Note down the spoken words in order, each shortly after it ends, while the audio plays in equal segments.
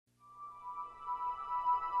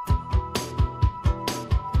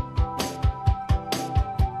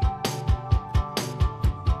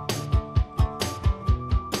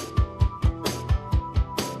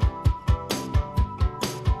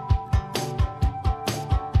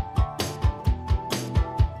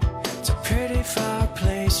pretty far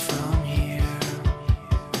place from here,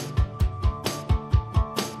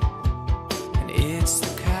 and it's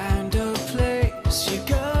the kind of place you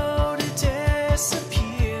go to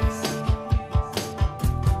disappear.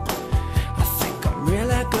 I think I'm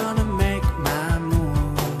really gonna make my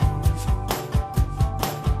move,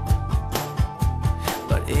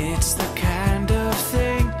 but it's the kind of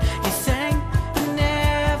thing you think but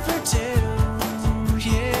never do,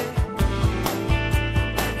 yeah.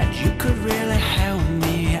 And you could really help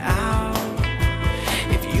me out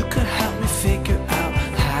if you could help me figure out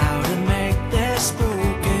how to make this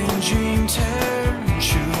broken dream turn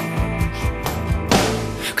true.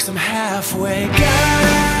 'Cause I'm halfway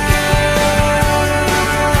gone,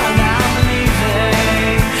 I'm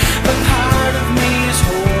leaving, but part of me is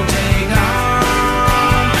holding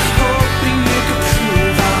on, hoping you could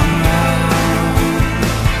prove I'm wrong.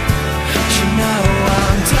 But you know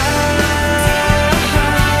I'm done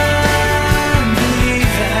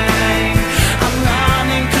believing. I'm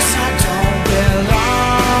running 'cause I don't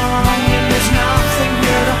belong, and there's nothing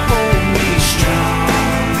here to hold me strong.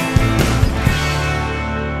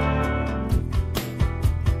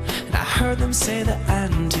 And I heard them say the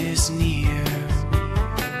end is near.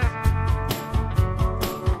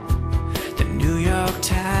 The New York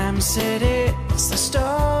Times said it's the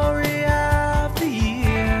story of the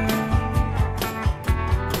year.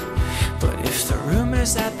 But if the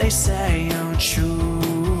rumors that they say aren't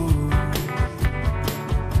true,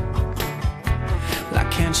 well, I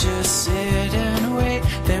can't just sit and wait.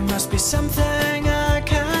 There must be something I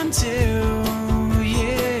can do,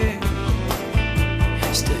 yeah.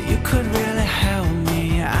 Still, you could really help me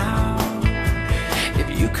out if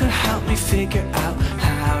you could help me figure out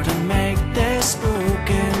how to make this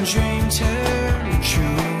broken dream turn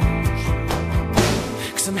true.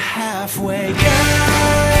 'Cause I'm halfway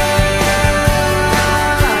gone,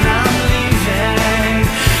 I'm leaving,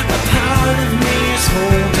 but part of me is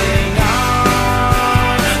holding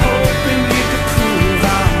on, hoping you could prove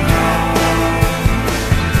I'm wrong.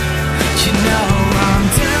 You know I'm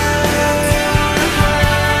done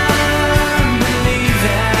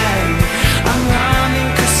believing. I'm running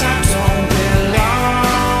 'cause I don't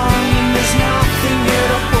belong, and there's nothing here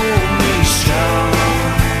to hold me strong.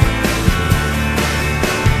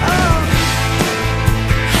 Oh,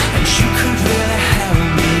 and you could really help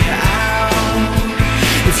me out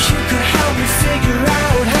if you could help me figure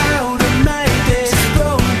out how to make this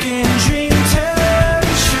broken dream turn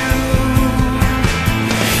true.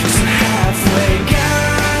 'Cause I'm halfway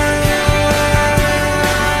gone,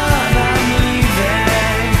 I'm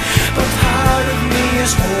leaving, but part of me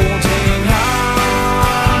is holding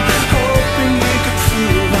on, hoping you could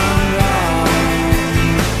prove I'm wrong.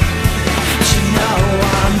 But you know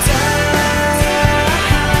I'm done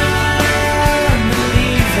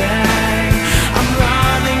believing. I'm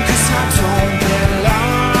running 'cause I don't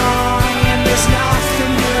belong, and there's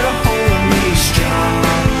nothing here to hold me strong.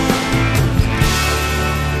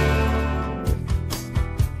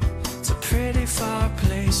 It's a pretty far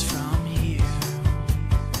place from here,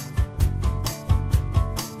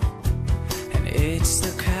 and it's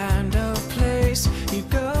the